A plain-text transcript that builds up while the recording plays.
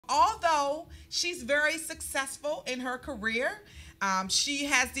although she's very successful in her career, she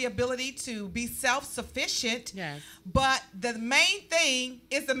has the ability to be self-sufficient. Yes. But the main thing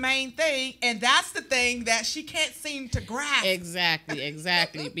is the main thing, and that's the thing that she can't seem to grasp.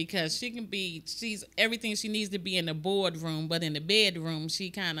 Exactly. Because she's everything she needs to be in the boardroom, but in the bedroom, she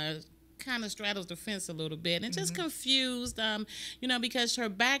kind of straddles the fence a little bit and just confused, because her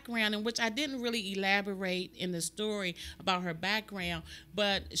background, in which I didn't really elaborate in the story about her background,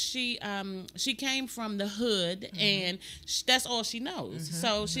 but she came from the hood and that's all she knows.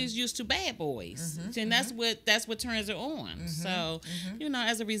 So she's used to bad boys, and that's what turns her on. So,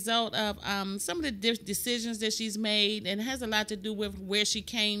 as a result of some of the decisions that she's made, and it has a lot to do with where she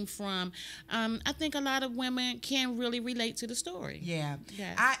came from, I think a lot of women can really relate to the story. Yeah.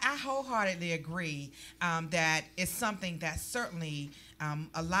 Yes. I wholeheartedly agree that it's something that certainly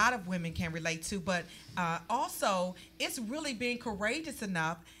a lot of women can relate to, but also it's really being courageous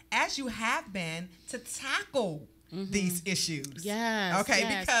enough, as you have been, to tackle these issues. Yes. Okay,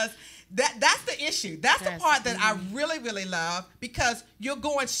 yes. because that's the issue. That's the part that I really, really love, because you're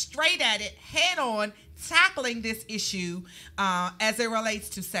going straight at it, head on, tackling this issue as it relates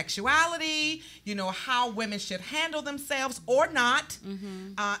to sexuality, how women should handle themselves or not.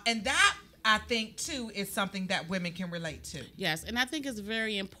 And that, I think, too, is something that women can relate to. Yes, and I think it's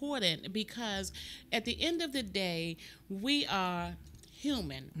very important, because at the end of the day, we are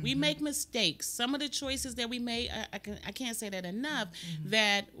human. We make mistakes. Some of the choices that we made, I can't say that enough,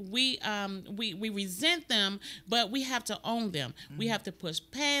 that we resent them, but we have to own them. We have to push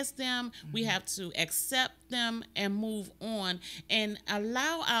past them. We have to accept them and move on and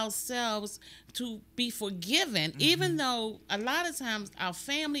allow ourselves to be forgiven, even though a lot of times our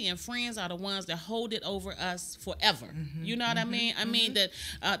family and friends are the ones that hold it over us forever. You know what I mean? I mean that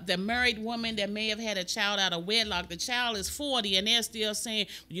the married woman that may have had a child out of wedlock, the child is 40 and they're still saying,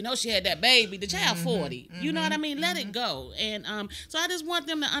 she had that baby, the child 40. You know what I mean? Let it go. And so I just want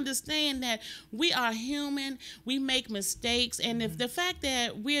them to understand that we are human, we make mistakes, and if the fact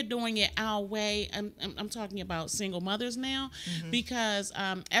that we're doing it our way, I'm talking about single mothers now, because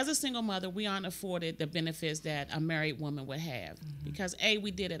as a single mother, we aren't afforded the benefits that a married woman would have, because we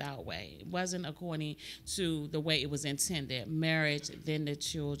did it our way. It wasn't according to the way it was intended. Marriage, then the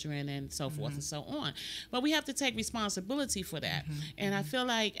children, and so forth and so on. But we have to take responsibility for that. And I feel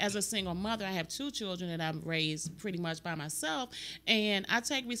like as a single mother, I have 2 children that I've raised pretty much by myself, and I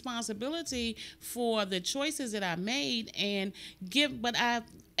take responsibility for the choices that I made but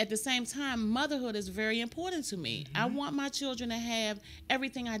at the same time, motherhood is very important to me. I want my children to have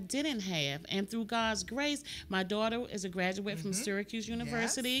everything I didn't have. And through God's grace, my daughter is a graduate from Syracuse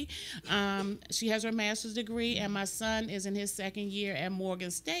University. Yes. She has her master's degree, and my son is in his 2nd year at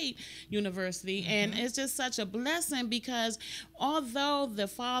Morgan State University. And it's just such a blessing, because although the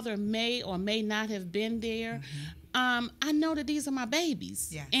father may or may not have been there, I know that these are my babies.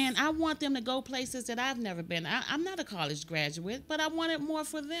 Yes. And I want them to go places that I've never been. I'm not a college graduate, but I want it more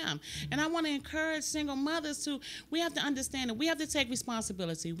for them. And I want to encourage single mothers we have to understand that we have to take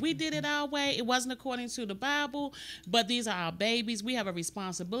responsibility. We did it our way. It wasn't according to the Bible, but these are our babies. We have a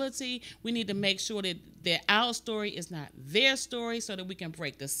responsibility. We need to make sure that our story is not their story, so that we can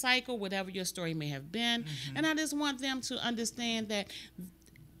break the cycle, whatever your story may have been. And I just want them to understand that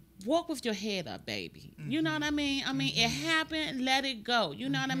walk with your head up, baby. You know what I mean? It happened, let it go. You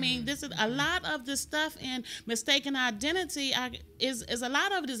know what I mean? This is a lot of the stuff in mistaken identity is a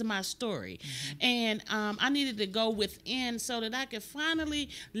lot of it is my story. And I needed to go within so that I could finally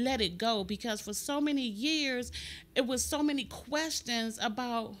let it go, because for so many years it was so many questions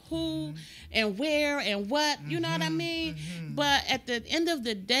about who and where and what, you know what I mean? But at the end of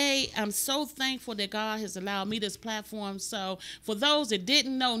the day, I'm so thankful that God has allowed me this platform. So for those that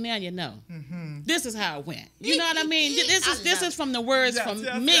didn't know, now you know. This is how it went. You know what I mean? This is from the words from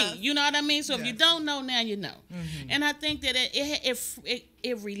me. Yes. You know what I mean? So if you don't know, now you know. And I think that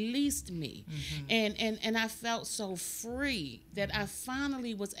it released me, and I felt so free that I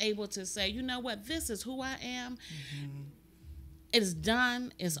finally was able to say, you know what, this is who I am. It's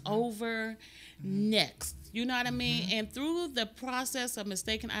done. It's over. Next. You know what I mean? And through the process of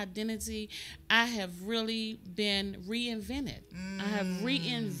mistaken identity, I have really been reinvented. I have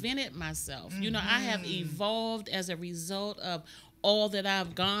reinvented myself. You know, I have evolved as a result of all that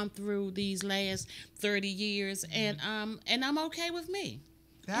I've gone through these last 30 years, and I'm okay with me.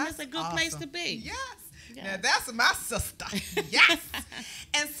 That's a good place to be. Yes. Now that's my sister. Yes.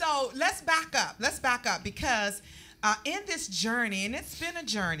 And so let's back up, because in this journey, and it's been a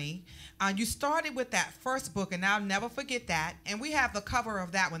journey, you started with that first book, and I'll never forget that. And we have the cover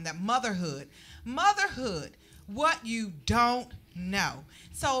of that one, that Motherhood. Motherhood what you don't know.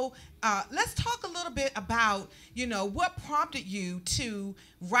 So let's talk a little bit about, what prompted you to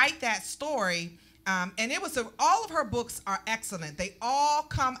write that story. And it was all of her books are excellent. They all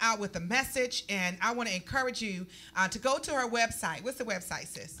come out with a message, and I want to encourage you to go to her website. What's the website,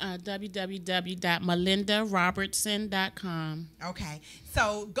 sis? www.melindarobertson.com. Okay,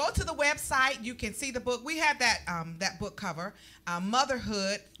 so go to the website. You can see the book. We have that book cover,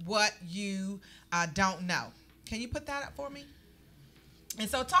 Motherhood, What You Don't Know. Can you put that up for me? And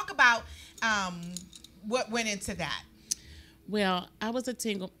so talk about what went into that. Well, I was a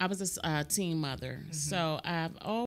teen mother, so I've always